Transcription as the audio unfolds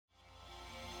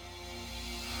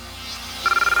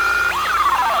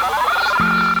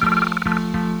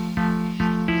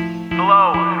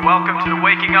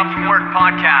Up From Work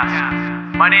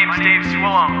podcast. My name's Dave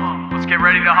Swillum. Let's get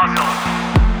ready to hustle.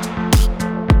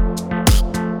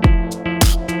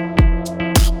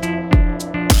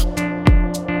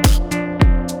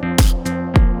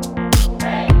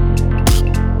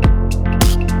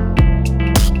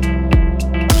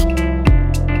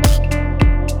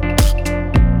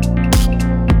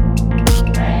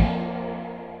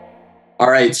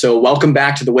 All right, so welcome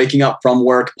back to the Waking Up From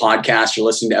Work podcast. You're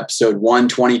listening to episode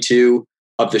 122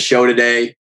 of the show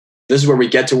today. This is where we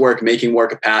get to work, making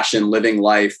work a passion, living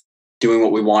life, doing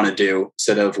what we want to do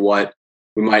instead of what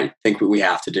we might think we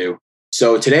have to do.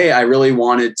 So today I really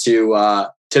wanted to,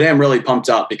 today I'm really pumped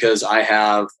up because I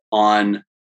have on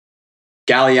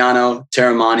Galliano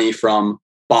Tiramani from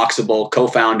Boxable,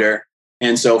 co-founder.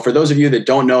 And so for those of you that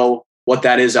don't know what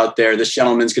that is out there, this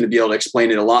gentleman's going to be able to explain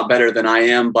it a lot better than I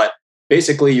am, but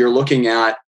basically, you're looking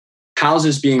at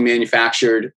houses being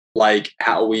manufactured like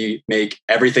how we make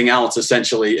everything else,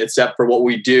 essentially, except for what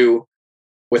we do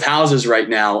with houses right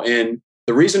now. And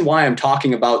the reason why I'm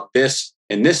talking about this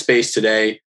in this space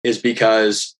today is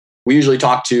because we usually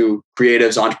talk to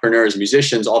creatives, entrepreneurs,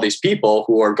 musicians, all these people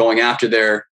who are going after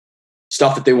their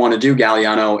stuff that they want to do,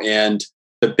 Galliano. And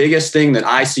the biggest thing that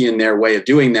I see in their way of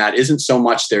doing that isn't so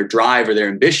much their drive or their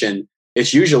ambition.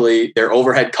 It's usually their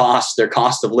overhead costs, their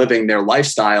cost of living, their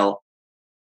lifestyle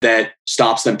that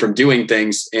stops them from doing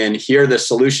things. And here the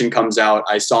solution comes out.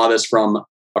 I saw this from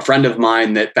a friend of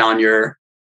mine that found your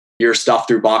stuff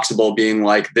through Boxable, being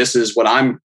like, this is what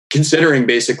I'm considering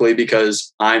basically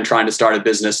because I'm trying to start a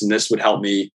business and this would help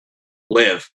me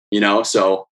live,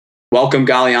 So welcome,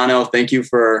 Galliano. Thank you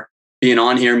for being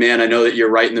on here, man. I know that you're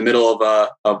right in the middle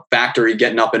of a factory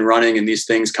getting up and running and these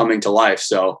things coming to life.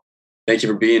 So thank you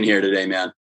for being here today,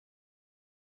 man.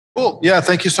 Cool. Yeah,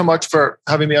 thank you so much for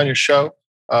having me on your show.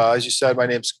 As you said, my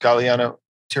name's Galliano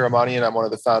Tiramani, and I'm one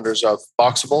of the founders of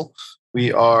Boxable.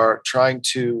 We are trying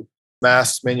to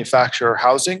mass manufacture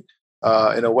housing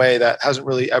in a way that hasn't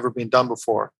really ever been done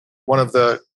before. One of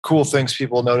the cool things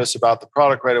people notice about the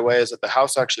product right away is that the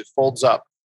house actually folds up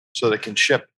so that it can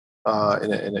ship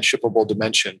in a shippable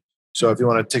dimension. So if you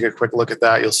want to take a quick look at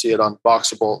that, you'll see it on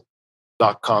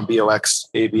Boxable.com,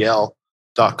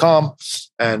 boxabl.com.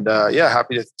 And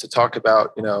happy to talk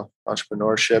about,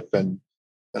 entrepreneurship and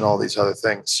all these other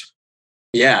things.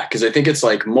 Yeah, because I think it's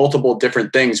like multiple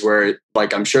different things where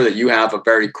like I'm sure that you have a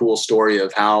very cool story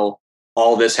of how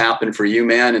all this happened for you,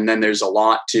 man. And then there's a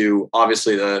lot to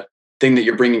obviously the thing that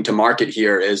you're bringing to market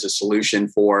here is a solution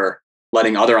for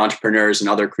letting other entrepreneurs and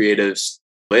other creatives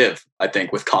live, I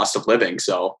think, with cost of living.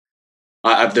 So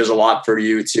there's a lot for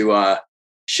you to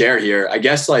share here. I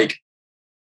guess like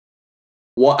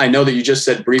what I know that you just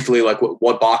said briefly, like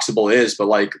what Boxable is, but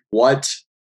like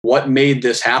what made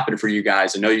this happen for you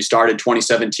guys? I know you started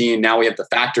 2017. Now we have the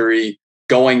factory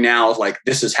going now. Like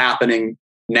this is happening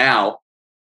now.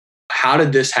 How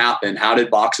did this happen? How did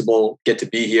Boxable get to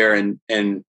be here?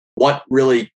 And what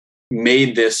really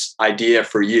made this idea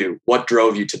for you? What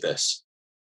drove you to this?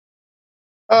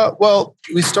 Well,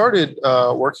 we started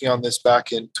working on this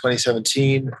back in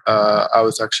 2017. I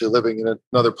was actually living in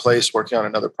another place, working on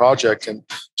another project, and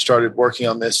started working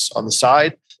on this on the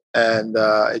side. And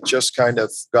it just kind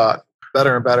of got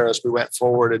better and better as we went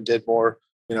forward and did more,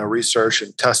 research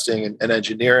and testing and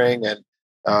engineering. And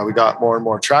we got more and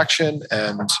more traction,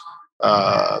 and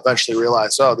eventually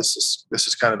realized, this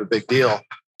is kind of a big deal.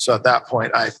 So at that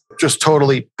point, I just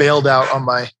totally bailed out on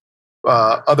my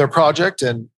other project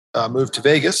and moved to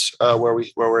Vegas, where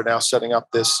we're now setting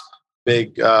up this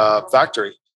big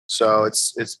factory. So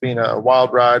it's been a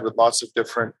wild ride with lots of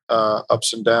different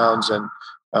ups and downs, and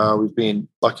we've been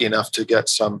lucky enough to get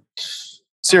some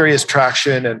serious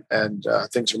traction, and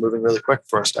things are moving really quick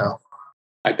for us now.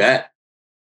 I bet.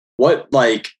 What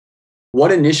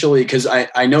initially? Because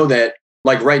I know that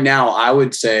like right now, I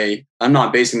would say I'm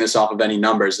not basing this off of any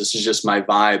numbers. This is just my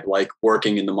vibe, like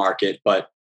working in the market, but.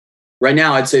 Right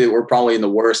now, I'd say that we're probably in the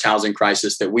worst housing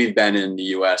crisis that we've been in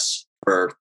the US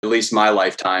for at least my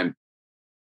lifetime.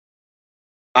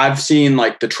 I've seen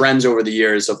like the trends over the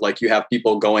years of like you have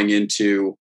people going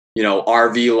into,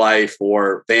 RV life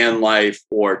or van life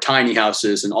or tiny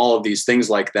houses and all of these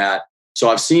things like that. So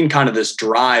I've seen kind of this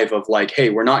drive of like, hey,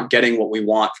 we're not getting what we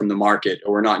want from the market,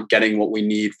 or we're not getting what we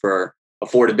need for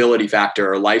affordability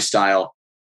factor or lifestyle.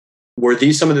 Were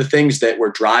these some of the things that were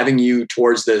driving you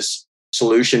towards this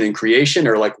solution and creation,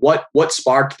 or like what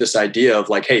sparked this idea of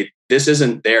like, hey, this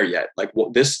isn't there yet, like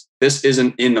this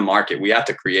isn't in the market, we have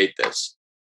to create this?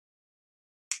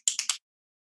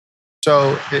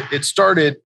 So it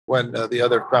started when the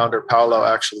other founder, Paolo,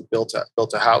 actually built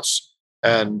a house,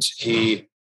 and he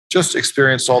just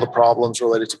experienced all the problems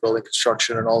related to building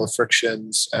construction and all the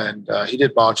frictions. And he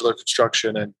did modular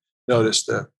construction and noticed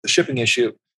the shipping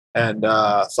issue and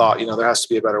thought, there has to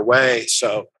be a better way.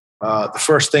 So the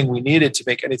first thing we needed to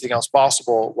make anything else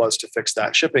possible was to fix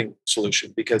that shipping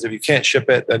solution, because if you can't ship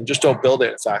it, then just don't build it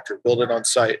at a factory, build it on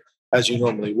site as you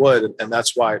normally would. And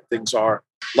that's why things are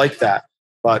like that.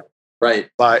 But right,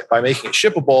 by making it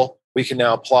shippable, we can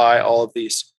now apply all of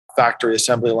these factory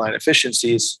assembly line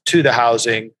efficiencies to the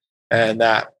housing. And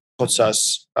that puts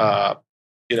us,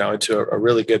 into a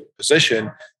really good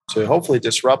position to hopefully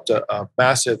disrupt a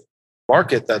massive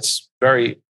market that's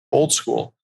very old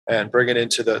school and bring it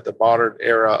into the modern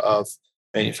era of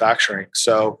manufacturing.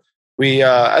 So we,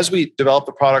 as we developed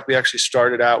the product, we actually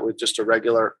started out with just a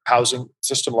regular housing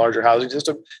system, larger housing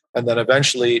system, and then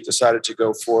eventually decided to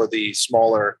go for the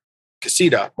smaller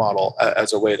casita model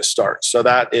as a way to start. So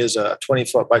that is a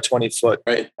 20-foot by 20-foot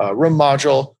room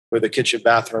module with a kitchen,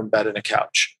 bathroom, bed, and a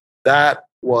couch. That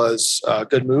was a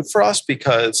good move for us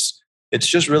because it's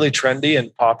just really trendy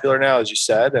and popular now, as you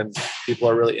said, and people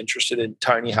are really interested in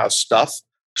tiny house stuff.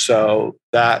 So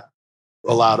that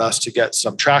allowed us to get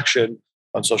some traction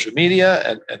on social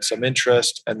media and some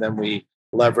interest. And then we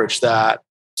leveraged that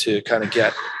to kind of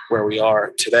get where we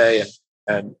are today.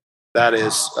 And that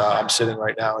is, I'm sitting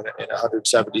right now in a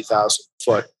 170,000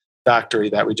 foot factory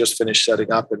that we just finished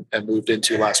setting up and moved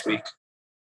into last week.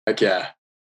 Heck yeah.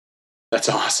 That's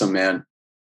awesome, man.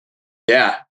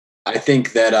 Yeah. I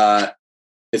think that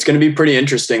it's going to be pretty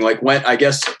interesting. Like when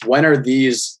are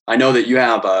these, I know that you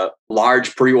have a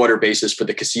large pre-order basis for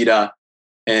the casita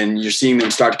and you're seeing them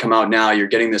start to come out now. You're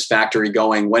getting this factory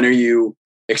going. When are you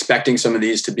expecting some of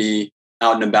these to be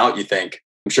out and about, you think?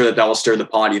 I'm sure that will stir the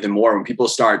pot even more when people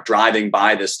start driving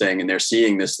by this thing and they're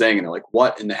seeing this thing and they're like,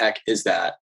 what in the heck is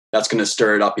that? That's going to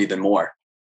stir it up even more.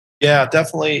 Yeah,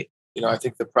 definitely. I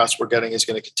think the press we're getting is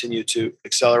going to continue to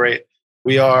accelerate.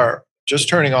 We are just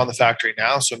turning on the factory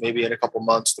now. So maybe in a couple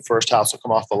months, the first house will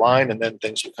come off the line and then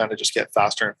things will kind of just get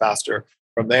faster and faster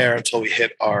from there until we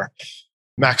hit our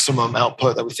maximum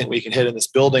output that we think we can hit in this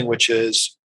building, which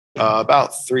is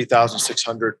about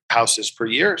 3,600 houses per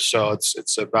year. So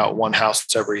it's about one house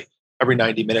every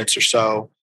 90 minutes or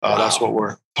so. Wow. That's what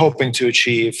we're hoping to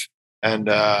achieve. And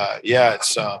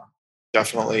it's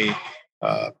definitely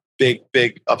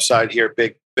big upside here,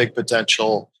 big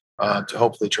potential to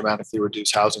hopefully dramatically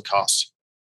reduce housing costs.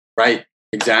 Right.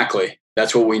 Exactly.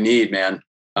 That's what we need, man.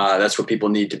 That's what people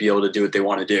need to be able to do what they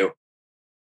want to do.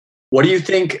 What do you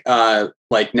think,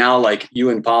 like you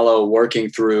and Paulo working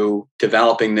through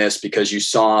developing this because you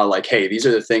saw like, hey, these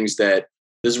are the things this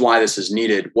is why this is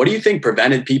needed. What do you think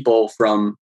prevented people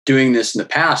from doing this in the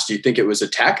past? Do you think it was a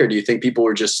tech, or do you think people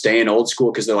were just staying old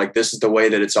school because they're like, this is the way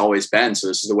that it's always been, so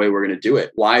this is the way we're going to do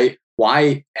it? Why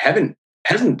hasn't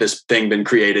this thing been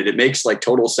created? It makes like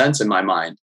total sense in my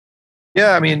mind.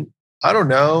 Yeah, I mean, I don't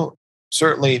know.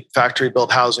 Certainly factory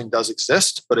built housing does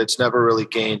exist, but it's never really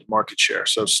gained market share.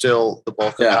 So still the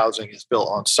bulk of housing is built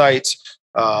on site.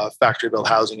 Factory built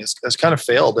housing has kind of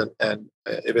failed. And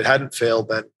if it hadn't failed,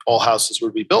 then all houses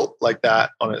would be built like that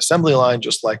on an assembly line,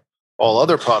 just like all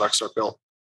other products are built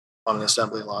on an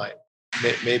assembly line.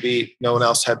 Maybe no one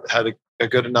else had a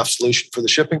good enough solution for the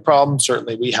shipping problem.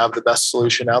 Certainly we have the best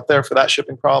solution out there for that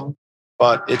shipping problem,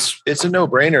 but it's a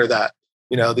no-brainer that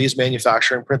these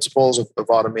manufacturing principles of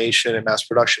automation and mass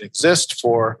production exist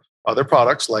for other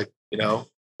products like,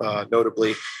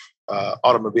 notably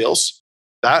automobiles.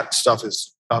 That stuff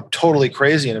is totally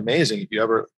crazy and amazing if you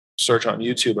ever search on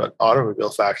YouTube an automobile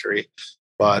factory.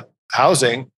 But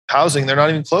housing, they're not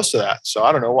even close to that. So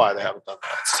I don't know why they haven't done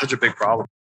that. It's such a big problem.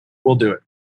 We'll do it.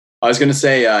 I was going to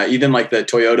say, even like the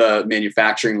Toyota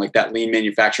manufacturing, like that lean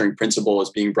manufacturing principle is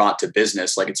being brought to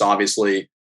business. Like it's obviously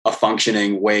a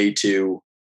functioning way to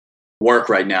work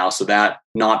right now. So that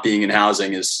not being in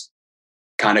housing is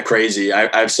kind of crazy.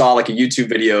 I saw like a YouTube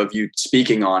video of you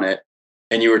speaking on it,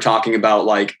 and you were talking about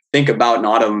like, think about an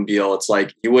automobile. It's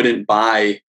like you wouldn't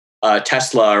buy a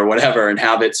Tesla or whatever and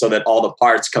have it so that all the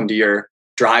parts come to your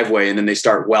driveway and then they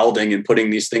start welding and putting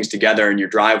these things together in your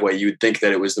driveway. You would think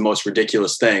that it was the most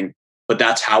ridiculous thing, but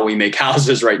that's how we make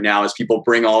houses right now, is people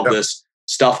bring all this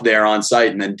stuff there on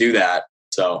site and then do that.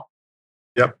 So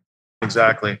yep.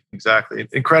 Exactly.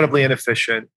 Incredibly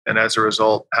inefficient. And as a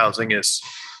result, housing is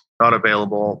not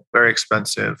available, very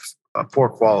expensive, poor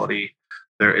quality.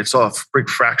 It's all a big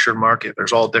fractured market.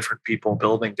 There's all different people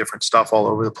building different stuff all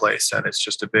over the place. And it's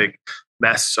just a big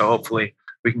mess. So hopefully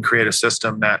we can create a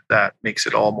system that makes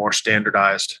it all more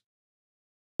standardized.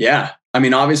 Yeah. I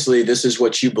mean, obviously this is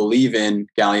what you believe in,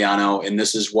 Galliano, and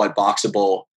this is what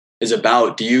Boxable is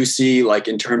about. Do you see, like,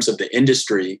 in terms of the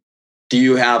industry, do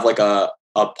you have like a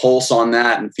a pulse on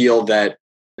that and feel that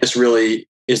this really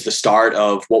is the start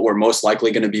of what we're most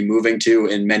likely going to be moving to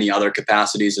in many other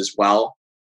capacities as well,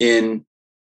 in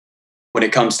when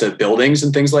it comes to buildings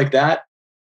and things like that?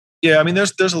 Yeah, I mean,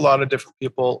 there's a lot of different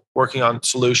people working on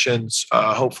solutions.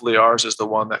 Hopefully, ours is the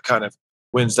one that kind of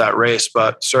wins that race.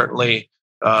 But certainly,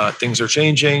 things are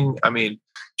changing. I mean,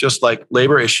 just like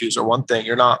labor issues are one thing.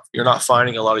 You're not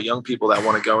finding a lot of young people that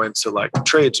want to go into like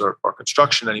trades or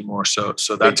construction anymore. So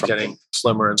that's getting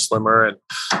slimmer and slimmer. And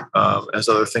as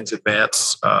other things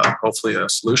advance, hopefully a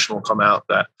solution will come out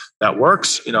that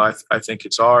works. I think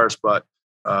it's ours, but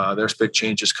there's big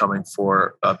changes coming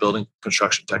for building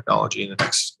construction technology in the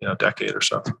next decade or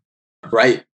so.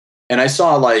 Right. And I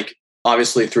saw, like,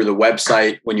 obviously through the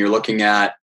website, when you're looking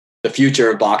at the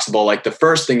future of Boxable, like the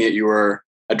first thing that you were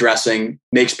addressing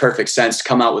makes perfect sense to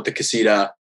come out with the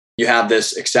Casita. You have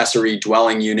this accessory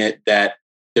dwelling unit that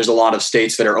there's a lot of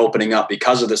states that are opening up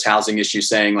because of this housing issue,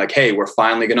 saying like, hey, we're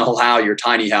finally going to allow your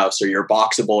tiny house or your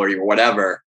Boxable or your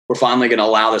whatever. We're finally going to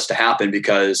allow this to happen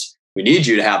because we need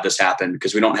you to have this happen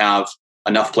because we don't have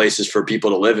enough places for people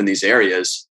to live in these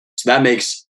areas. So that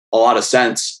makes a lot of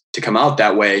sense to come out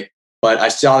that way. But I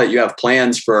saw that you have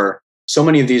plans for so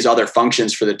many of these other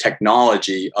functions for the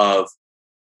technology of,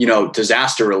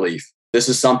 disaster relief. This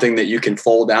is something that you can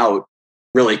fold out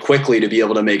really quickly to be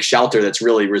able to make shelter that's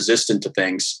really resistant to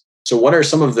things. So what are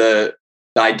some of the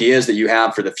ideas that you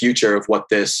have for the future of what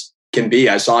this can be?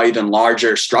 I saw even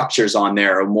larger structures on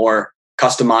there, or more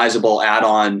customizable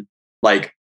add-on,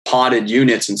 like podded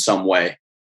units in some way.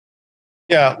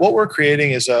 Yeah, what we're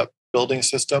creating is a building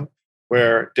system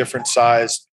where different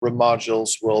sized room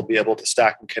modules will be able to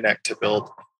stack and connect to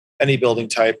build any building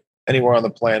type anywhere on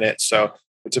the planet. So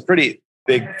it's a pretty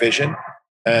big vision,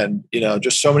 and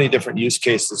just so many different use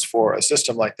cases for a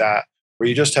system like that, where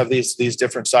you just have these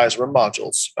different size room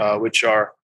modules, which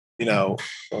are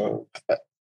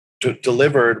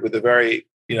delivered with a very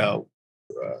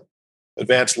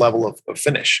advanced level of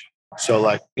finish.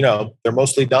 So they're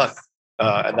mostly done,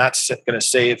 and that's going to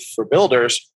save for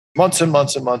builders months and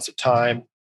months and months of time,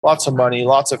 lots of money,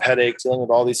 lots of headaches, dealing with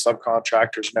all these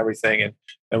subcontractors and everything.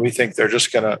 And we think they're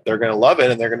gonna love it,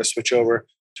 and they're gonna switch over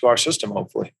to our system,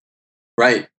 hopefully.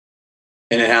 Right.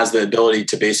 And it has the ability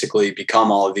to basically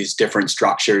become all of these different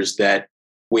structures that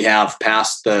we have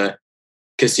past the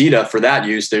Casita for that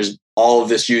use. There's all of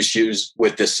this use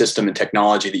with this system and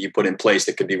technology that you put in place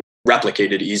that could be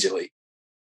replicated easily.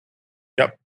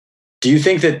 Yep. Do you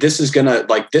think that this is gonna,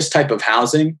 like, this type of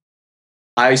housing?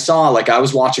 I saw, I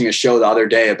was watching a show the other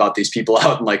day about these people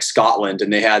out in Scotland,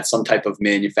 and they had some type of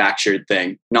manufactured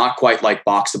thing, not quite like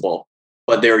Boxable,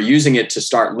 but they were using it to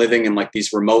start living in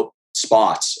these remote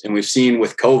spots. And we've seen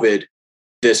with COVID,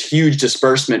 this huge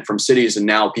disbursement from cities, and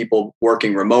now people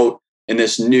working remote, and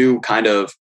this new kind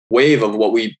of wave of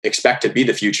what we expect to be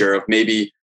the future of,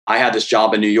 maybe I had this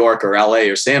job in New York or LA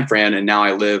or San Fran, and now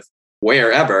I live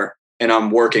wherever and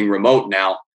I'm working remote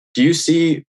now. Do you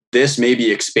see this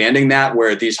maybe expanding that,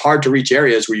 where these hard to reach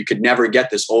areas where you could never get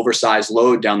this oversized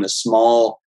load down the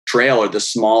small trail or the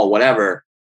small whatever,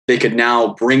 they could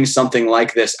now bring something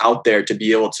like this out there to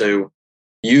be able to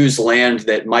use land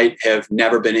that might have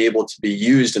never been able to be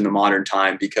used in the modern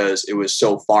time because it was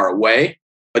so far away,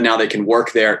 but now they can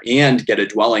work there and get a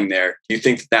dwelling there? Do you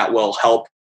think that will help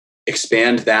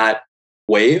expand that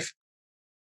wave?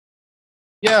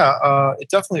 Yeah, it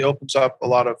definitely opens up a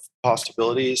lot of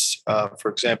possibilities.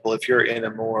 For example, if you're in a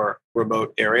more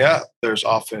remote area, there's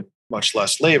often much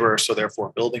less labor. So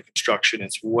therefore, building construction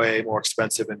is way more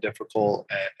expensive and difficult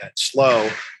and slow.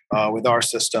 With our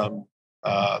system,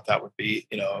 that would be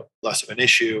less of an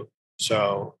issue.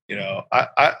 So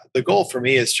the goal for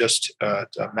me is just a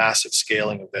massive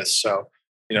scaling of this. So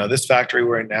this factory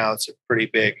we're in now, it's a pretty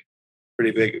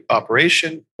big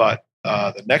operation, but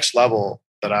the next level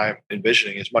that I'm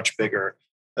envisioning is much bigger.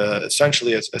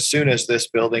 Essentially, as soon as this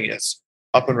building is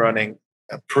up and running,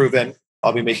 proven,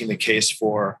 I'll be making the case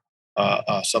for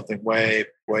something way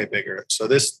bigger. So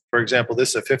this, for example, this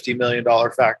is a $50 million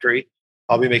factory.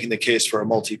 I'll be making the case for a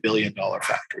multi-billion-dollar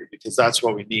factory, because that's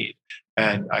what we need.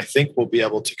 And I think we'll be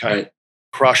able to kind of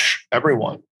crush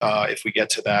everyone if we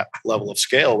get to that level of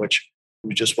scale, which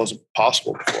just wasn't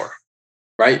possible before.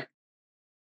 Right.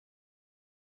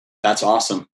 That's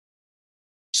awesome.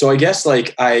 So I guess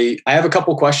I have a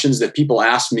couple questions that people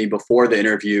asked me before the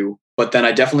interview, but then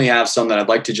I definitely have some that I'd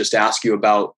like to just ask you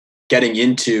about getting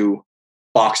into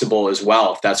Boxable as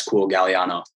well, if that's cool,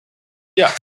 Galliano.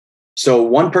 Yeah. So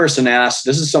one person asked,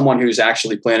 this is someone who's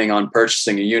actually planning on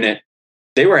purchasing a unit.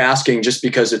 They were asking just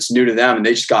because it's new to them, and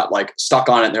they just got stuck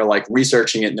on it, and they're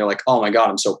researching it, and they're like, oh my God,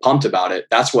 I'm so pumped about it.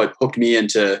 That's what hooked me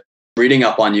into reading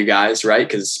up on you guys, right?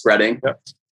 Because it's spreading. Yep.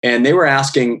 And they were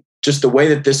asking just the way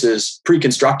that this is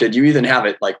pre-constructed. You even have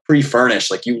it like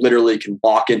pre-furnished, like you literally can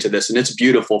walk into this, and it's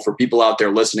beautiful for people out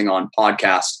there listening on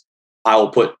podcasts. I will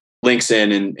put links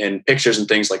in and pictures and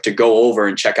things like to go over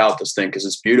and check out this thing because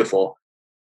it's beautiful.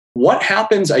 What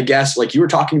happens, I guess, like you were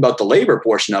talking about the labor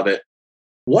portion of it.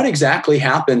 What exactly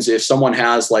happens if someone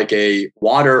has like a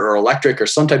water or electric or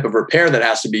some type of repair that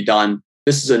has to be done?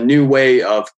 This is a new way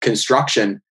of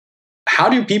construction. How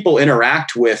do people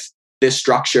interact with this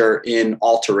structure in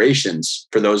alterations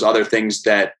for those other things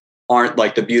that aren't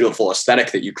like the beautiful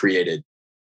aesthetic that you created?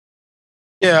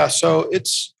 Yeah, so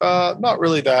it's not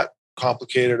really that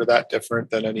complicated or that different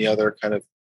than any other kind of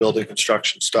building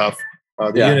construction stuff.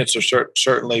 The units are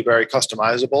certainly very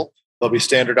customizable. They'll be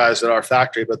standardized at our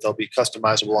factory, but they'll be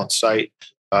customizable on site.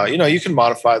 You can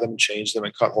modify them and change them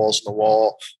and cut holes in the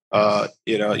wall.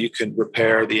 You can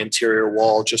repair the interior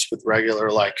wall just with regular,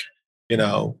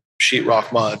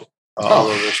 sheetrock mud.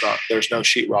 Although there's no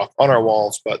sheetrock on our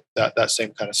walls, but that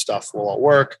same kind of stuff will all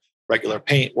work. Regular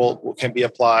paint can be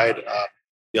applied.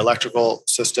 The electrical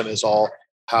system is all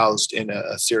housed in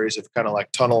a series of kind of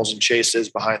like tunnels and chases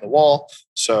behind the wall,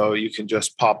 so you can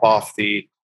just pop off the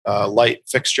light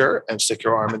fixture and stick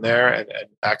your arm in there and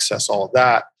access all of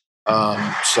that.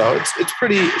 So it's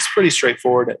pretty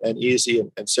straightforward and easy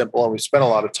and simple. And we spent a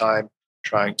lot of time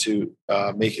trying to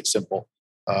make it simple,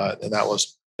 and that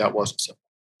wasn't simple.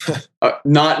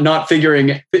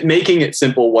 Making it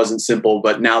simple wasn't simple,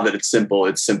 but now that it's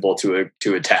simple to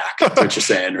attack. That's what you're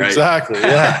saying, right? Exactly.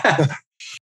 Yeah.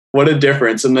 What a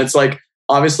difference. And it's like,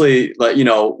 obviously, like,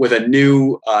 with a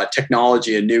new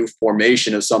technology, a new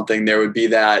formation of something, there would be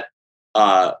that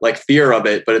like fear of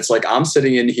it. But it's like, I'm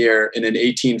sitting in here in an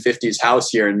 1850s house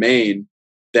here in Maine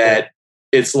that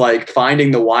it's like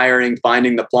finding the wiring,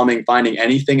 finding the plumbing, finding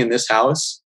anything in this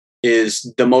house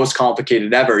is the most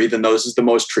complicated ever, even though this is the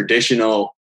most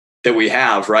traditional that we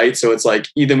have, right? So it's like,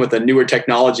 even with a newer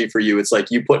technology for you, it's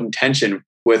like you put intention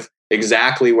with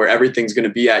exactly where everything's going to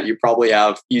be at. You probably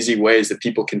have easy ways that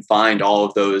people can find all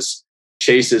of those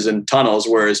chases and tunnels.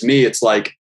 Whereas me, it's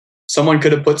like someone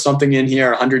could have put something in here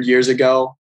 100 years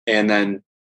ago, and then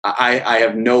I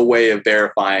have no way of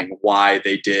verifying why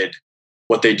they did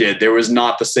what they did. There was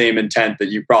not the same intent that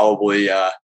you probably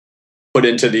put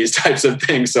into these types of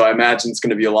things. So I imagine it's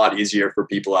going to be a lot easier for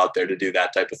people out there to do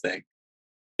that type of thing.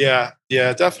 Yeah,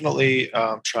 definitely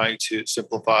trying to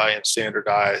simplify and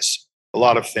standardize a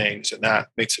lot of things, and that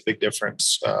makes a big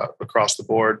difference across the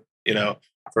board.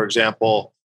 For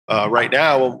example, right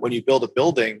now, when you build a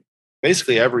building,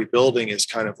 basically every building is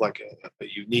kind of like a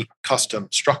unique custom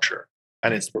structure,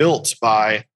 and it's built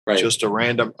by just a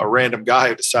random guy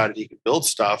who decided he could build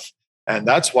stuff. And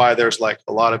that's why there's like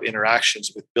a lot of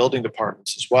interactions with building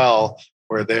departments as well,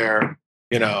 where they're,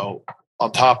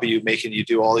 on top of you, making you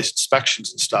do all these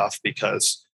inspections and stuff,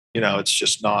 because, it's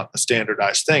just not a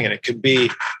standardized thing. And it can be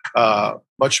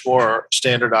much more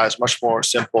standardized, much more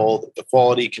simple. The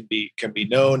quality can be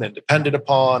known and depended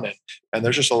upon. And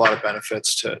there's just a lot of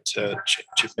benefits to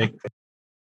make.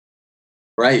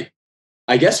 Right.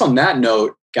 I guess on that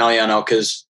note, Galliano,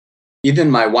 because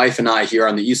even my wife and I here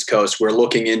on the East Coast, we're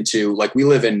looking into, like, we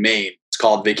live in Maine. It's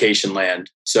called Vacation Land.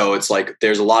 So it's like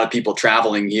there's a lot of people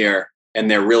traveling here,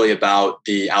 and they're really about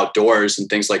the outdoors and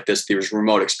things like this, these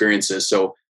remote experiences.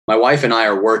 So my wife and I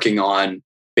are working on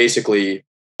basically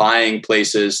buying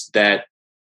places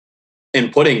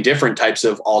and putting different types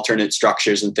of alternate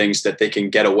structures and things that they can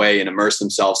get away and immerse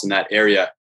themselves in that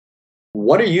area.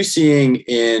 What are you seeing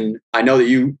I know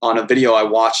that on a video I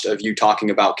watched of you talking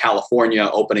about California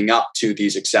opening up to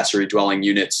these accessory dwelling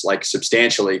units like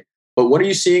substantially, but what are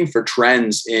you seeing for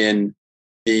trends in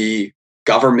the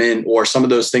government or some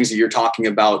of those things that you're talking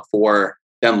about for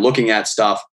them looking at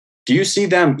stuff? Do you see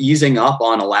them easing up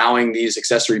on allowing these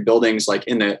accessory buildings like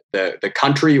in the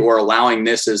country, or allowing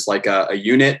this as like a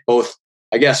unit, both,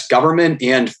 I guess, government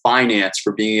and finance,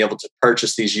 for being able to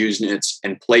purchase these units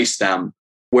and place them?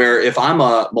 Where if I'm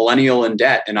a millennial in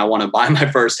debt and I want to buy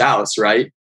my first house,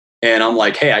 right? And I'm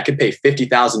like, hey, I could pay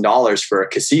 $50,000 for a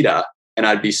casita and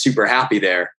I'd be super happy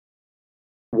there.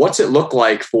 What's it look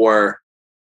like for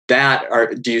that?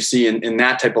 Or do you see in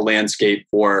that type of landscape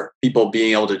for people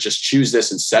being able to just choose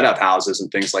this and set up houses and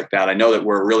things like that? I know that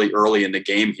we're really early in the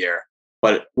game here,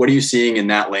 but what are you seeing in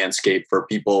that landscape for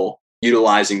people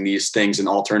utilizing these things in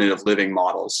alternative living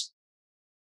models?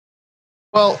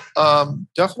 Well,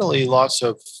 definitely lots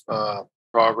of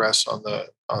progress on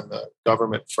the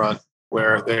government front,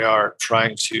 where they are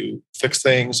trying to fix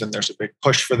things, and there's a big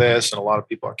push for this, and a lot of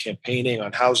people are campaigning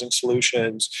on housing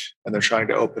solutions, and they're trying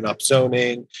to open up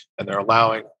zoning, and they're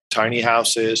allowing tiny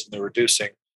houses, and they're reducing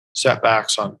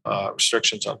setbacks, on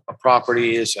restrictions on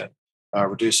properties, and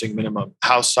reducing minimum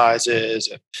house sizes,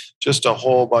 and just a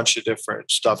whole bunch of different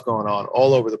stuff going on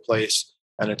all over the place.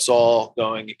 And it's all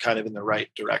going kind of in the right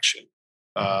direction,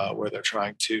 where they're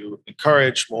trying to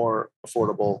encourage more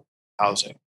affordable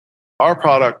housing. Our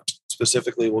product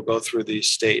specifically will go through the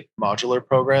state modular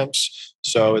programs.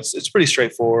 So it's pretty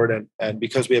straightforward. And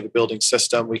because we have a building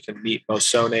system, we can meet most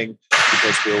zoning,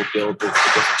 because we'll build with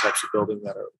the different types of building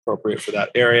that are appropriate for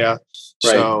that area.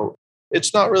 Right. So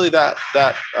it's not really that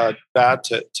bad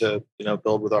to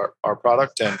build with our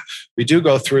product. And we do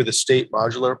go through the state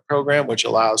modular program, which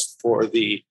allows for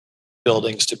the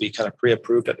buildings to be kind of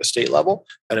pre-approved at the state level.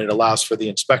 And it allows for the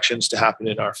inspections to happen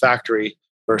in our factory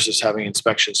versus having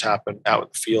inspections happen out in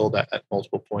the field at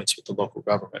multiple points with the local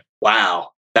government.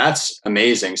 Wow, that's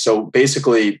amazing. So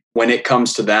basically, when it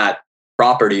comes to that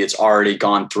property, it's already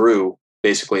gone through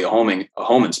basically a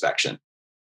home inspection.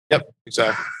 Yep,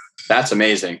 exactly. That's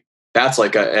amazing. That's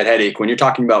like a headache. When you're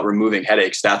talking about removing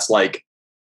headaches, that's like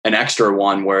an extra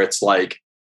one where it's like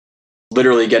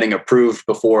literally getting approved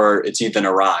before it's even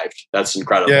arrived. That's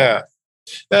incredible. Yeah.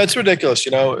 No, it's ridiculous.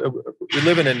 We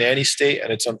live in a nanny state,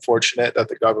 and it's unfortunate that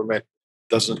the government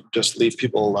doesn't just leave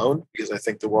people alone, because I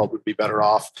think the world would be better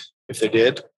off if they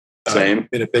did. Same.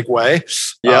 In a big way.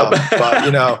 Yep.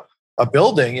 But a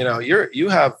building, you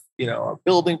have a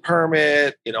building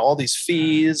permit, all these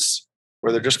fees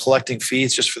where they're just collecting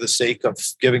fees just for the sake of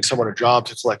giving someone a job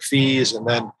to collect fees, and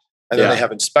then they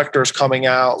have inspectors coming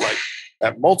out like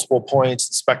at multiple points,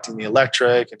 inspecting the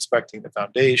electric, inspecting the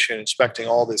foundation, inspecting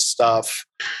all this stuff.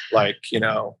 Like,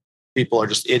 people are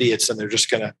just idiots, and they're just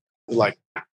going to like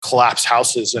collapse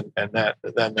houses and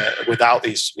then without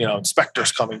these,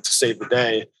 inspectors coming to save the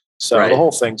day. So The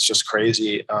whole thing's just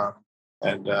crazy. I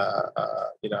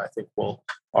think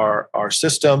our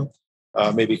system,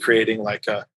 maybe creating like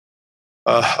a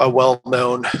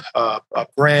well-known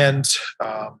brand,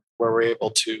 where we're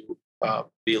able to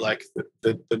be like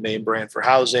the name brand for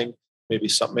housing.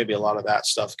 Maybe a lot of that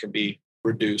stuff can be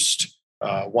reduced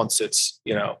once it's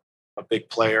a big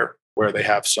player, where they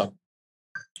have some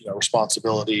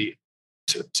responsibility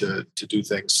to do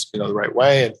things the right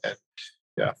way. And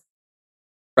yeah.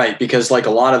 Right, because like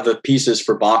a lot of the pieces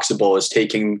for Boxable is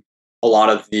taking a lot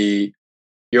of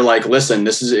you're like, listen,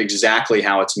 this is exactly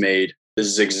how it's made. This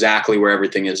is exactly where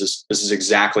everything is. This is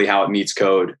exactly how it meets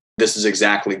code. This is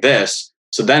exactly this.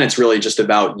 So then it's really just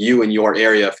about you and your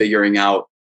area figuring out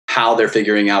how they're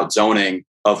figuring out zoning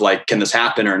of like, can this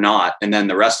happen or not? And then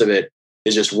the rest of it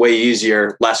is just way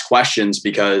easier, less questions.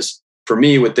 Because for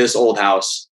me, with this old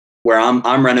house, where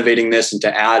I'm renovating this and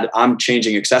I'm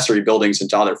changing accessory buildings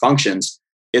into other functions,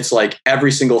 it's like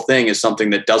every single thing is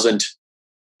something that doesn't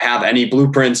have any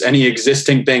blueprints, any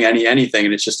existing thing, anything.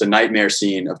 And it's just a nightmare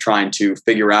scene of trying to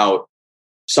figure out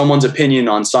someone's opinion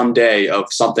on some day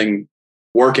of something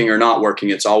working or not working.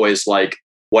 It's always like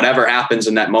whatever happens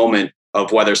in that moment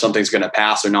of whether something's going to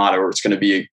pass or not, or it's going to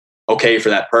be okay for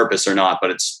that purpose or not.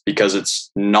 But it's because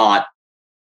it's not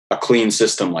a clean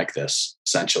system like this,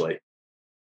 essentially.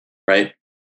 Right?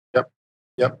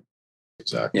 Yep.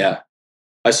 Exactly. Yeah.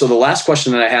 So the last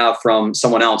question that I have from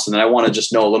someone else, and then I want to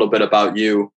just know a little bit about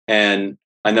you. And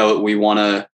I know that we want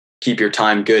to keep your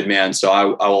time good, man. So I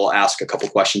will ask a couple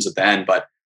questions at the end. But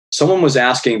someone was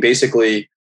asking basically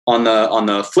on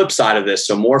the flip side of this,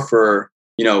 so more for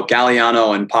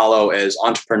Galliano and Paulo as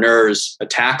entrepreneurs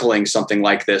tackling something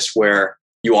like this, where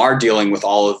you are dealing with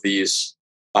all of these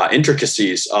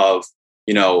intricacies of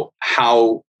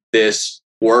how this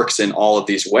works in all of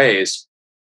these ways.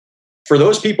 For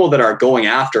those people that are going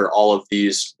after all of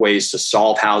these ways to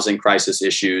solve housing crisis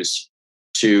issues,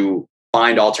 to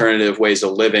find alternative ways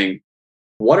of living,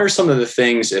 what are some of the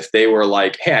things if they were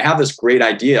like, hey, I have this great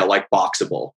idea like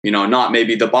Boxable, not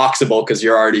maybe the Boxable because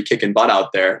you're already kicking butt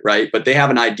out there, right? But they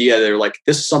have an idea. They're like,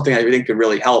 this is something I think could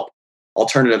really help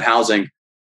alternative housing.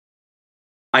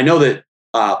 I know that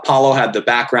Paulo had the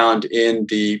background in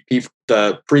the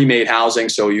pre-made housing,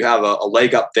 so you have a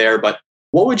leg up there. But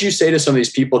what would you say to some of these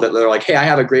people that they're like, hey, I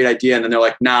have a great idea, and then they're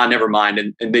like, nah, never mind,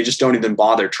 and they just don't even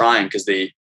bother trying because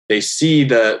they see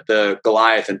the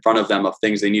Goliath in front of them of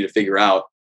things they need to figure out.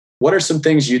 What are some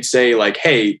things you'd say like,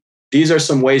 hey, these are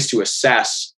some ways to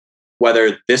assess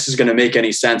whether this is going to make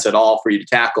any sense at all for you to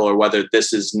tackle, or whether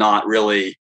this is not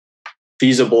really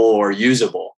feasible or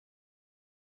usable?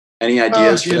 Any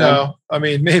ideas for them? I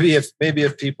mean, maybe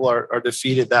if people are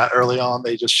defeated that early on,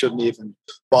 they just shouldn't even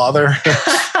bother.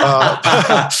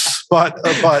 But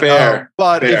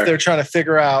if they're trying to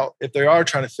figure out,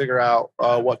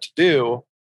 what to do,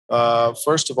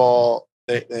 first of all,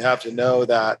 they have to know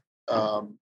that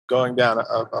going down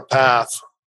a path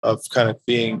of kind of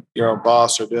being your own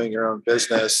boss or doing your own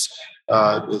business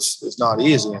is not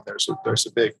easy, and there's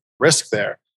a big risk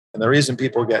there. And the reason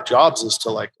people get jobs is to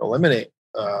like eliminate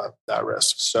that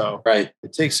risk. So Right.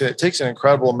 it takes an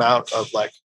incredible amount of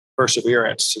like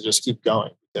perseverance to just keep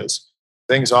going, because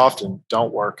things often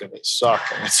don't work and they suck,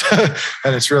 and it's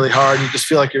and it's really hard. You just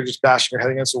feel like you're just bashing your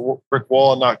head against a brick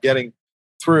wall and not getting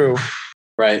through.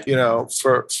 Right. You know,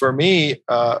 for me,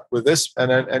 with this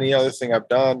and any other thing I've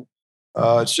done,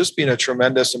 it's just been a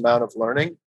tremendous amount of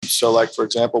learning. So, like for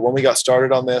example, when we got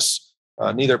started on this,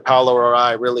 neither Paolo or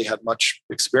I really had much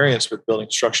experience with building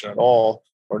construction at all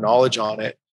or knowledge on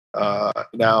it.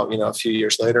 Now, you know, a few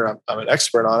years later, I'm an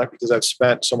expert on it because I've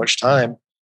spent so much time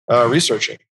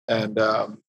researching. And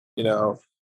you know,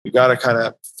 you got to kind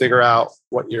of figure out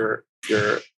what your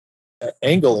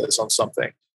angle is on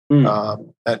something,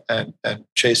 and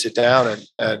chase it down,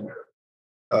 and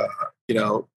you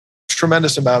know,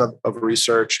 tremendous amount of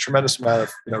research, tremendous amount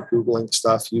of, you know, Googling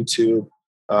stuff, YouTube,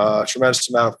 tremendous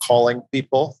amount of calling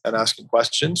people and asking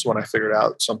questions when I figured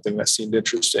out something that seemed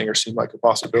interesting or seemed like a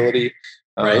possibility,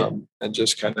 Right. and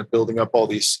just kind of building up all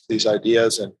these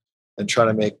ideas and trying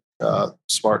to make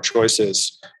smart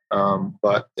choices.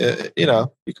 But you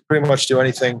know, you can pretty much do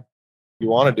anything you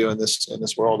want to do in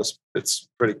this world. It's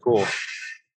pretty cool.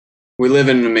 We live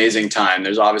in an amazing time.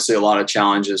 There's obviously a lot of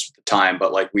challenges with the time,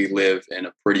 but like we live in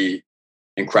a pretty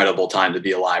incredible time to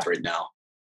be alive right now,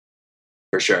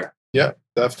 for sure. Yeah,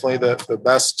 definitely the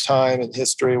best time in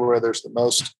history, where there's the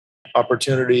most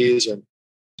opportunities and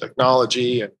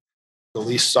technology and the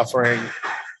least suffering,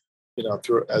 you know,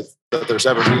 that there's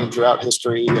ever been throughout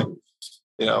history. And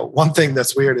you know, one thing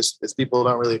that's weird is people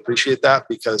don't really appreciate that,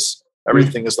 because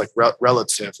everything is like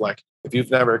relative. Like if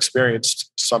you've never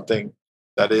experienced something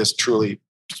that is truly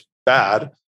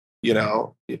bad, you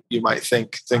know, you might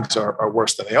think things are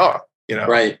worse than they are. You know,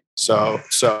 Right. So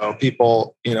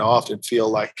people, you know, often feel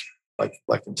like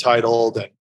entitled,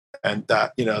 and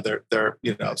that, you know, they're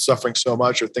you know, suffering so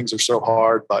much or things are so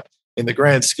hard. But in the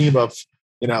grand scheme of,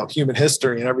 you know, human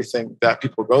history and everything that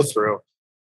people go through,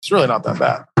 it's really not that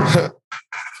bad.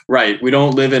 Right. We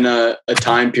don't live in a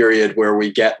time period where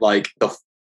we get like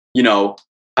you know,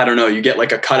 I don't know, you get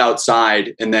like a cut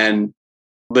outside and then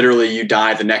literally you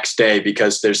die the next day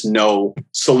because there's no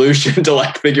solution to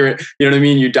like figure it. You know what I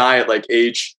mean? You die at like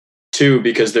age 2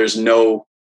 because there's no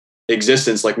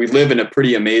existence. Like we live in a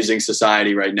pretty amazing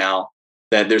society right now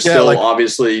that there's still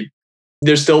obviously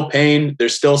there's still pain,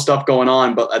 there's still stuff going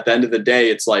on, but at the end of the day,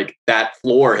 it's like that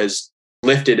floor has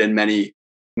lifted in many,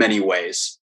 many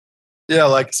ways. Yeah,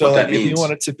 like so, like if you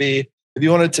wanted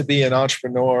to be an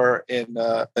entrepreneur in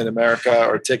America,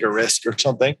 or take a risk or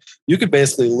something, you could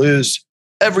basically lose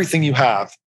everything you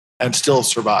have and still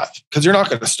survive, because you're not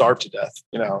going to starve to death.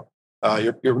 You know,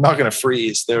 you're not going to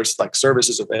freeze. There's like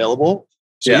services available,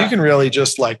 so you can really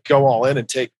just like go all in and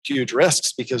take huge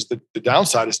risks, because the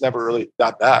downside is never really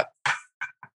that bad.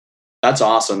 That's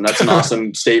awesome. That's an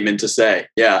awesome statement to say.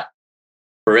 Yeah,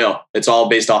 for real. It's all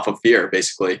based off of fear,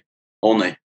 basically,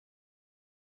 only.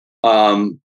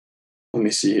 Let me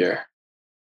see here.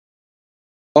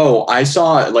 Oh, I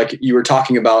saw, like, you were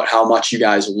talking about how much you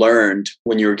guys learned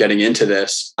when you were getting into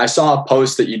this. I saw a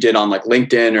post that you did on like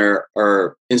LinkedIn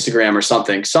or Instagram or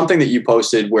something that you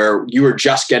posted where you were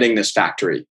just getting this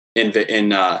factory in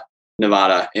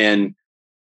Nevada, and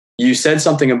you said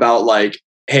something about like,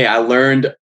 hey, I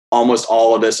learned almost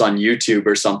all of this on YouTube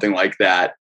or something like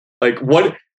that. Like,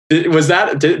 what was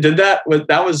that?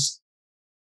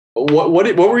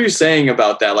 What were you saying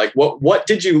about that? Like, what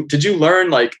did you learn?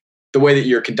 Like the way that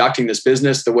you're conducting this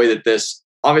business, the way that this,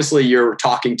 obviously you're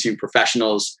talking to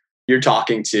professionals, you're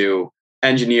talking to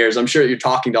engineers. I'm sure you're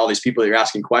talking to all these people that you're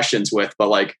asking questions with, but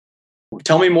like,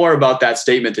 tell me more about that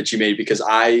statement that you made, because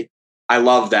I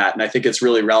love that. And I think it's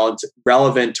really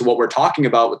relevant to what we're talking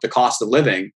about with the cost of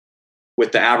living,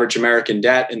 with the average American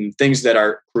debt and things that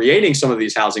are creating some of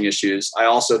these housing issues. I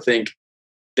also think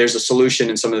there's a solution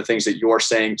in some of the things that you're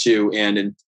saying too,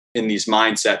 and in these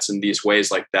mindsets and these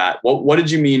ways like that. What did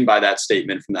you mean by that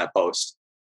statement from that post?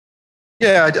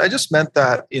 Yeah, I just meant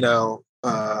that, you know,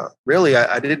 really,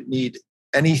 I didn't need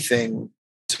anything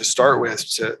to start with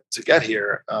to get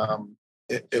here.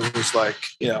 It was like,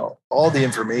 you know, all the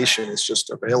information is just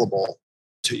available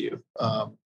to you.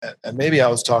 And maybe I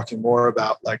was talking more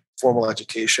about like formal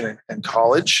education and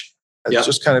college as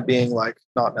just kind of being like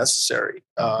not necessary.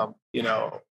 You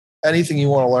know, anything you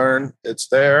want to learn, it's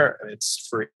there and it's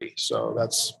free. So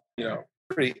that's, you know,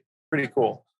 pretty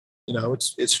cool. You know,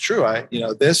 it's true.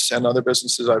 This and other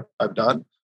businesses I've done,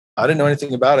 I didn't know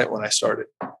anything about it when I started.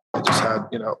 I just had,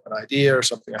 you know, an idea or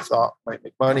something I thought might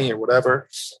make money or whatever.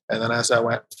 And then as I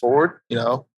went forward, you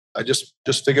know, I just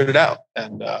figured it out.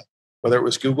 And whether it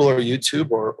was Google or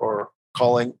YouTube or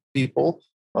calling people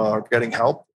or getting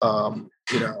help,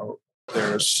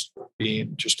 there's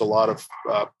been just a lot of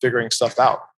figuring stuff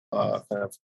out kind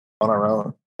of on our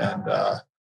own. And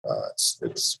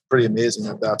it's pretty amazing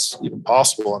that that's even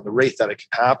possible, and the rate that it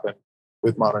can happen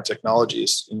with modern technology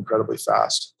is incredibly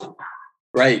fast.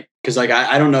 Right. Because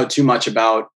I don't know too much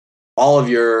about all of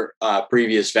your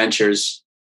previous ventures,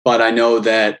 but I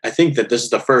think that this is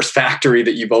the first factory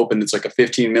that you've opened. It's like a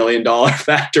 $15 million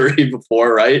factory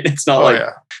before, right? It's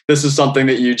not This is something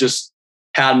that you just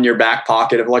had in your back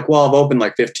pocket of like, well, I've opened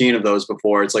like 15 of those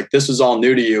before. It's like, this is all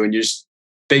new to you and you just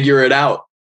figure it out.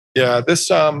 Yeah. This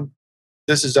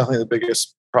is definitely the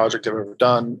biggest project I've ever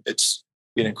done. It's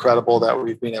been incredible that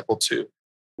we've been able to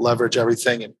leverage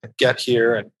everything and get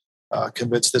here and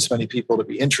convince this many people to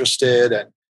be interested.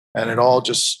 And it all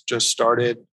just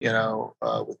started,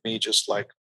 with me just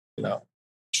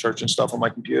searching stuff on my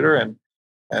computer,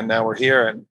 and now we're here,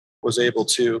 and was able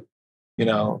to,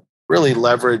 really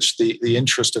leverage the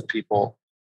interest of people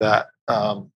that,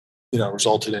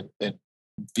 resulted in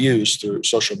views through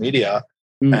social media,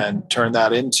 and turn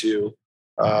that into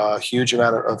a huge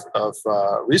amount of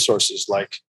resources,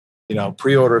 like,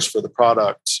 pre-orders for the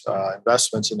product,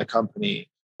 investments in the company,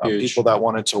 people that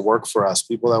wanted to work for us,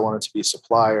 people that wanted to be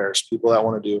suppliers, people that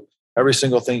want to do every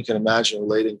single thing you can imagine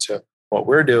relating to what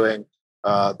we're doing.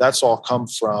 That's all come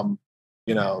from,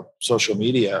 social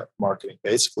media marketing,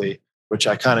 basically, which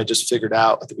I kind of just figured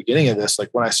out at the beginning of this. Like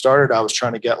when I started, I was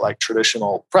trying to get like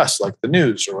traditional press, like the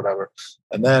news or whatever.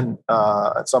 And then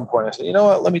at some point I said, you know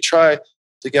what, let me try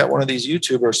to get one of these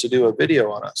YouTubers to do a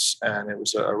video on us. And it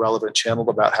was a relevant channel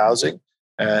about housing.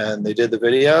 And they did the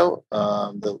video.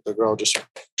 The girl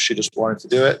she just wanted to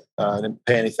do it. Didn't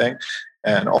pay anything.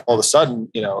 And all of a sudden,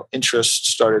 interest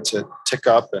started to tick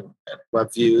up, and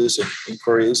web views and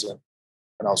inquiries. And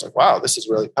I was like, wow, this is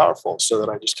really powerful. So that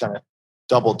I just kind of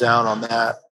doubled down on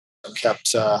that and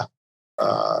kept,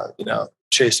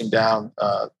 chasing down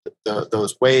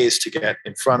those ways to get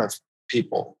in front of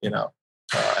people,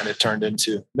 and it turned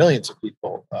into millions of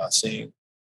people seeing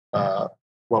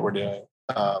what we're doing.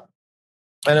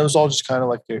 And it was all just kind of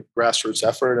like a grassroots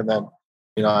effort. And then,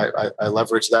 I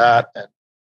leveraged that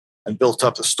and built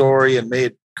up the story and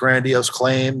made grandiose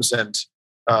claims and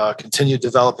continued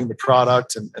developing the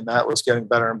product. And that was getting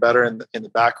better and better in the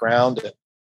background. And,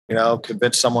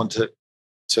 convinced someone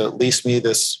to lease me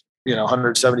this,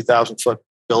 170,000 foot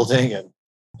building and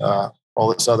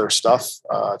all this other stuff.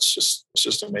 It's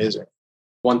just amazing.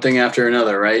 One thing after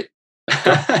another, right?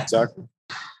 Exactly.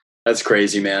 That's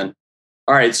crazy, man.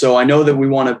 All right. So I know that we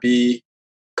want to be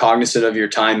cognizant of your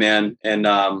time, man. And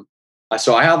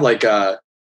so I have like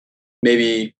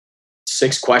maybe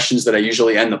 6 questions that I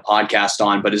usually end the podcast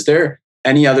on, but is there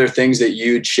any other things that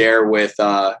you'd share with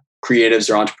creatives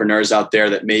or entrepreneurs out there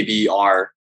that maybe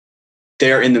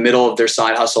they're in the middle of their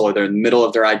side hustle or they're in the middle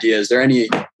of their idea? Is there any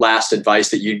last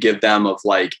advice that you'd give them of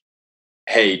like,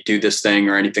 hey, do this thing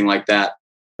or anything like that,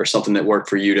 or something that worked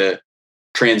for you to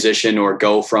transition or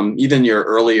go from even your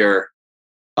earlier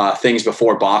things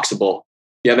before Boxable?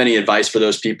 Do you have any advice for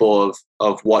those people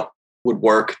of what would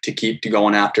work to keep to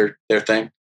going after their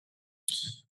thing?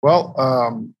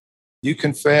 Well, you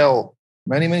can fail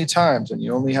many, many times, and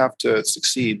you only have to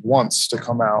succeed once to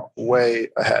come out way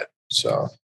ahead. So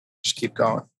just keep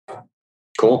going.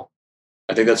 Cool.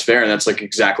 I think that's fair. And that's like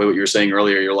exactly what you were saying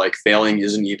earlier. You're like, failing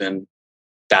isn't even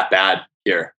that bad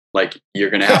here. Like, you're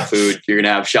going to have food, you're going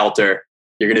to have shelter,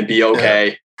 you're going to be okay.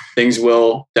 Yeah. Things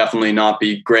will definitely not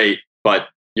be great, but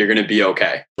you're going to be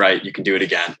okay, right? You can do it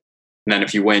again. And then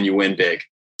if you win big.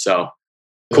 So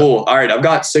cool. All right. I've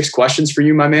got 6 questions for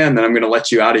you, my man. Then I'm going to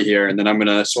let you out of here. And then I'm going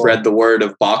to spread the word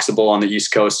of Boxable on the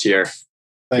East Coast here.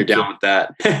 You're down with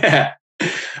that.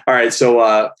 All right.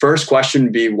 So first question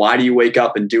would be, why do you wake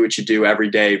up and do what you do every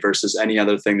day versus any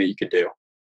other thing that you could do?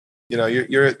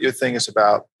 Your thing is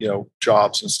about,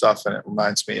 jobs and stuff. And it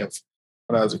reminds me of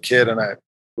when I was a kid and I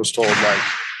was told like,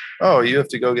 oh, you have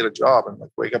to go get a job and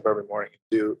like wake up every morning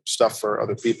and do stuff for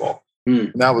other people.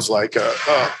 And that was like a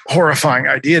horrifying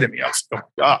idea to me. I was like,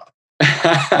 oh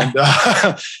my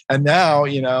God. And now,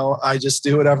 I just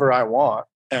do whatever I want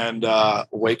and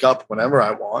wake up whenever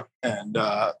I want. And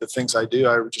the things I do,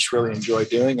 I just really enjoy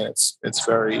doing. And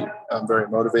I'm very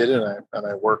motivated, and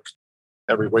I work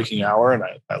every waking hour, and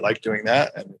I like doing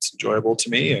that, and it's enjoyable to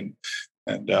me.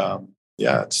 And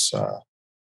it's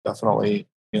definitely,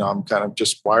 I'm kind of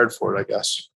just wired for it, I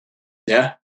guess.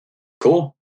 Yeah.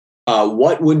 Cool.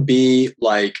 What would be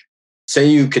like, say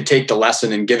you could take the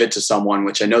lesson and give it to someone,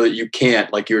 which I know that you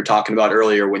can't, like you were talking about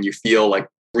earlier, when you feel like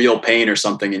real pain or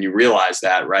something and you realize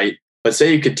that, right? but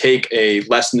say you could take a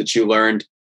lesson that you learned,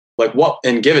 like what,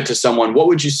 and give it to someone, what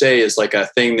would you say is like a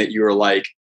thing that you were like,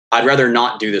 I'd rather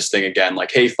not do this thing again?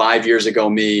 Like, hey, 5 years ago,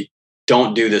 me,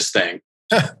 don't do this thing.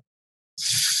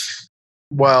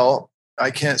 Well,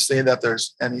 I can't say that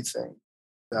there's anything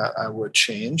that I would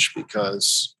change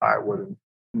because I wouldn't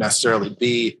necessarily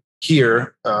be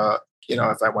here,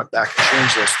 if I went back and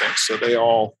changed those things. So they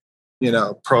all,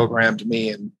 programmed me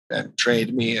and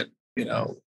trained me, and,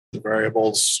 the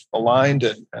variables aligned,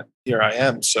 and here I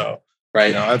am. So,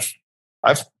 right.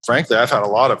 I've frankly, I've had a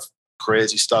lot of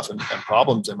crazy stuff and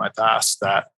problems in my past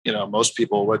that, most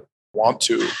people would want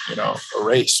to,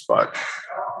 erase, but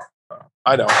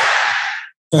I don't.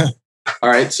 All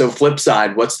right. So flip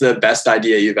side, what's the best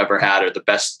idea you've ever had, or the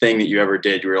best thing that you ever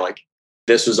did? You were like,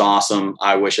 this was awesome.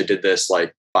 I wish I did this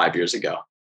like 5 years ago.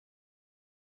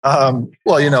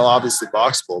 Well, obviously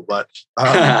Boxable, but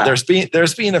there's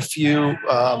been a few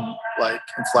like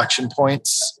inflection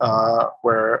points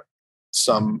where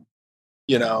some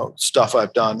stuff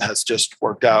I've done has just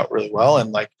worked out really well,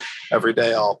 and like every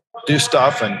day I'll do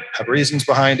stuff and have reasons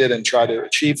behind it and try to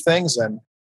achieve things, and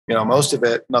most of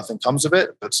it, nothing comes of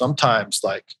it, but sometimes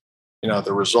like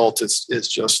the result is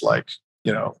just like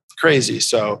crazy.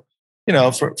 So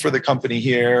for the company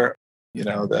here,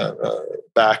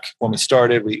 back when we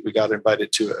started, we got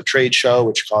invited to a trade show,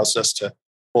 which caused us to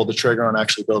pull the trigger on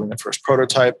actually building the first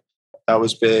prototype. That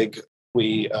was big.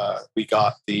 We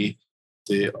got the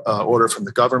order from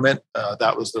the government.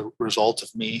 That was the result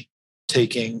of me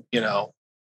taking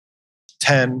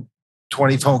 10,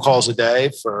 20 phone calls a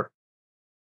day for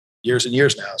years and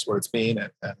years now is what it's been.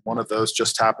 And one of those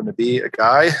just happened to be a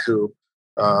guy who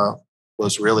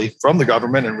was really from the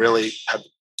government and really had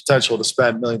potential to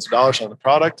spend millions of dollars on the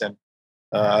product, and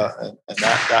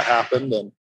that happened.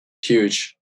 And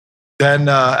huge. Then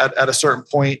at a certain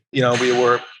point, we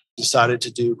were decided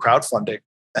to do crowdfunding,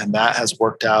 and that has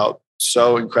worked out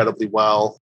so incredibly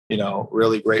well.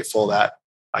 Really grateful that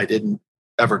I didn't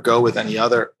ever go with any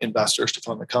other investors to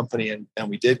fund the company, and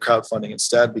we did crowdfunding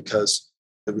instead because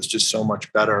it was just so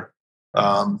much better.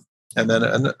 And then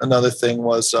another thing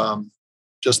was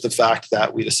just the fact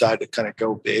that we decided to kind of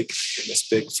go big in this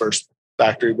big first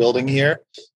factory building here.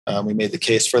 We made the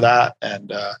case for that,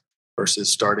 and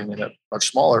versus starting in a much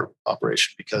smaller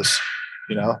operation, because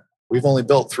we've only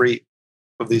built 3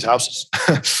 of these houses,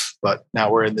 but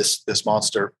now we're in this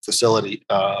monster facility.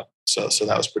 So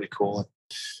that was pretty cool. And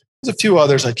there's a few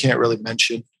others I can't really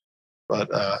mention, but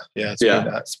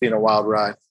it's been a wild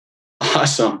ride.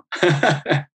 Awesome.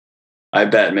 I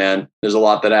bet, man. There's a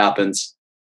lot that happens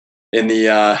in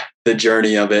the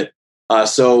journey of it.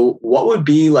 So what would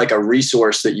be like a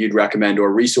resource that you'd recommend,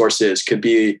 or resources? Could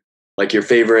be like your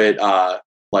favorite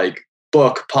like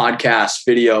book, podcast,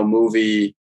 video,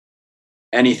 movie,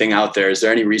 anything out there. Is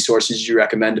there any resources you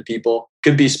recommend to people?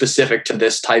 Could be specific to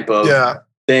this type of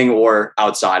thing or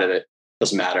outside of it.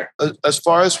 Doesn't matter. As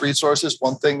far as resources,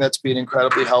 one thing that's been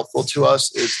incredibly helpful to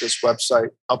us is this website,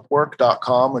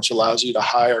 Upwork.com, which allows you to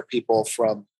hire people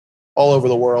from all over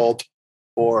the world,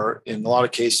 or in a lot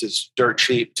of cases, dirt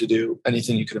cheap, to do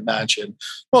anything you could imagine.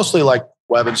 Mostly like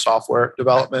web and software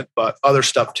development, but other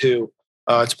stuff too.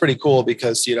 It's pretty cool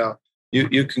because,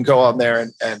 you can go on there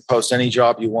and post any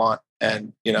job you want,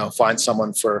 and, find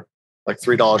someone for like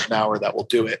 $3 an hour that will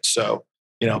do it. So,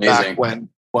 Amazing. Back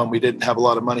when we didn't have a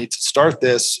lot of money to start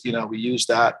this, we used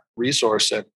that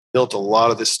resource and built a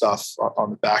lot of this stuff on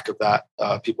the back of that,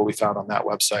 people we found on that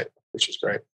website, which is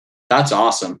great. That's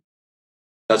awesome.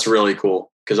 That's really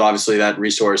cool, because obviously that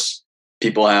resource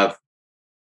people have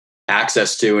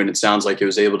access to, and it sounds like it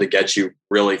was able to get you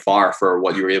really far for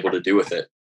what you were able to do with it.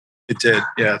 It did.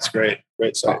 Yeah, it's great.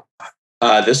 Great site.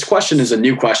 This question is a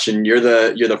new question. You're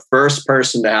the first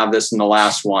person to have this in the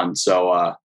last one.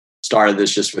 So started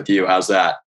this just with you. How's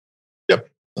that? Yep.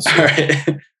 All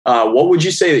right. What would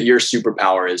you say that your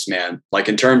superpower is, man? Like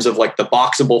in terms of like the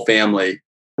Boxable family,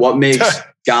 what makes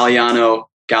Galliano?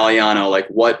 Like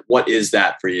what is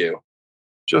that for you?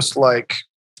 Just like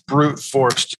brute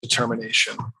force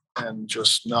determination and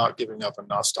just not giving up and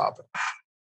not stopping.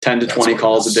 10 to 20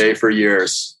 calls a day for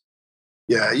years.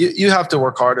 Yeah, you have to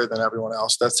work harder than everyone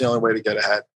else. That's the only way to get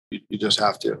ahead. You just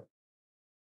have to.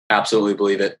 Absolutely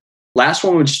believe it. Last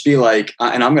one would just be like,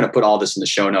 and I'm going to put all this in the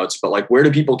show notes, but like, where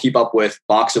do people keep up with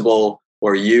Boxable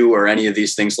or you or any of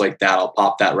these things like that? I'll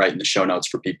pop that right in the show notes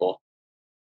for people.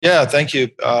 Yeah, thank you.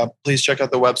 Please check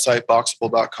out the website,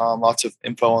 Boxable.com. Lots of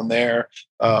info on there.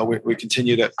 We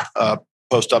continue to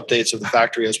post updates of the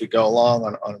factory as we go along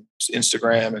on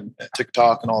Instagram and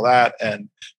TikTok and all that. And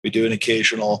we do an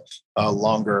occasional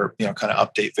longer, kind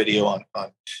of update video on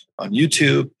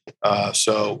YouTube.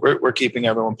 So we're keeping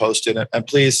everyone posted, and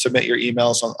please submit your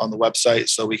emails on the website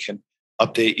so we can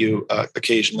update you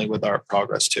occasionally with our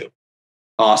progress too.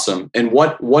 Awesome. And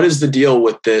what is the deal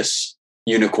with this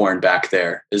unicorn back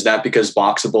there? Is that because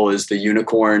Boxable is the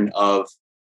unicorn of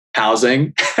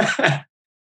housing?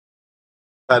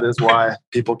 That is why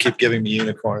people keep giving me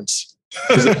unicorns.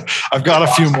 I've got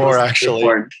a few more actually.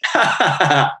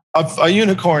 A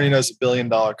unicorn, is $1 billion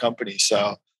company.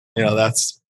 So,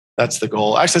 that's the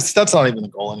goal. Actually, that's not even the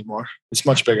goal anymore. It's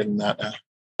much bigger than that now.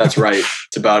 That's right.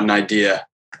 It's about an idea,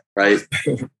 right?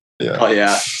 Yeah. Oh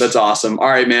yeah. That's awesome. All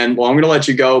right, man. Well, I'm going to let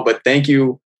you go, but thank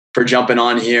you for jumping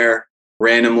on here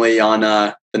randomly on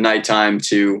the nighttime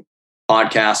to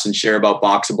podcast and share about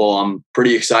Boxable. I'm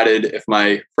pretty excited if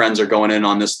my friends are going in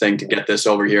on this thing to get this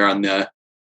over here on the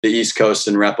East Coast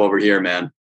and rep over here,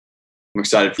 man. I'm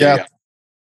excited for you.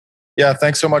 Yeah.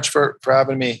 Thanks so much for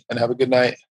having me, and have a good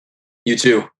night. You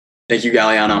too. Thank you,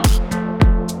 Galliano.